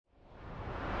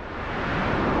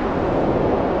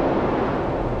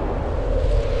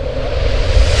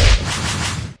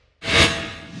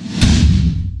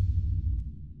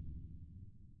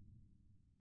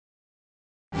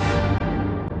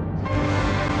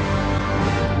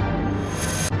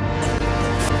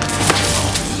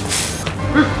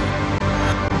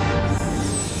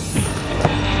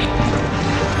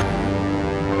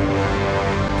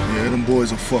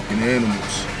fucking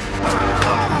animals.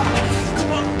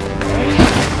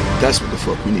 That's what the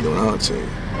fuck we need on our team.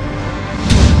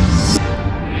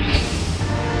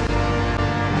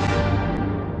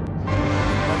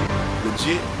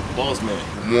 Legit boss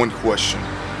man. One question.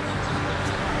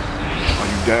 Are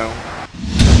you down?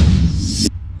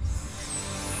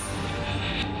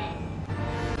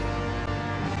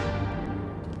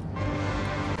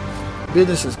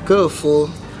 Business is good, fool.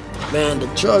 Man, the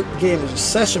drug game is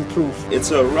recession-proof.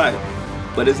 It's alright,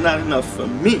 but it's not enough for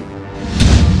me.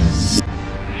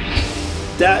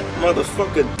 That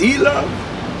motherfucker dealer?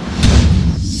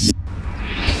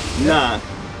 Nah,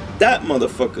 that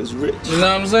motherfucker's rich. You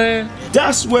know what I'm saying?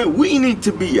 That's where we need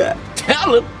to be at.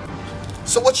 Tell him.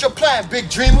 So what's your plan, big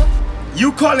dreamer?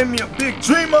 You calling me a big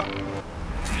dreamer?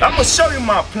 I'ma show you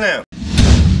my plan.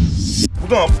 We're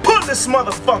gonna pull this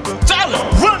motherfucker,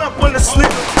 run up on the sleeper,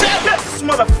 get this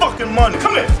motherfucking money.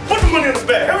 Come here, put the money in the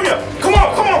bag, hurry up. Come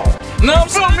on, come on. No, I'm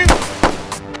saying me.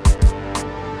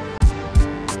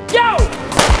 Yo!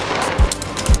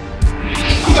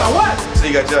 You got what? So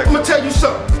you got Jack. I'm gonna tell you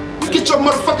something. You get your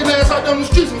motherfucking ass out there on the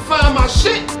streets and find my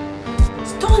shit.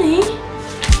 Stoney,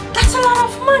 that's a lot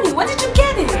of money. Where did you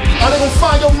get it? Or they gonna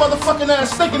find your motherfucking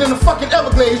ass stinking in the fucking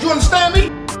Everglades. You understand me?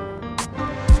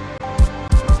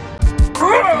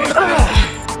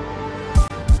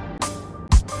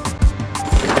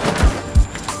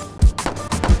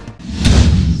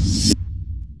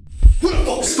 Who the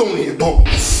fuck is Stoney and Bone?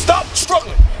 Stop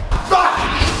struggling.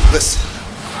 Listen,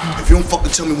 if you don't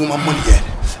fucking tell me where my money at,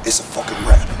 it's a fucking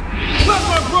rap.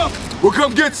 We'll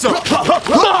come get some.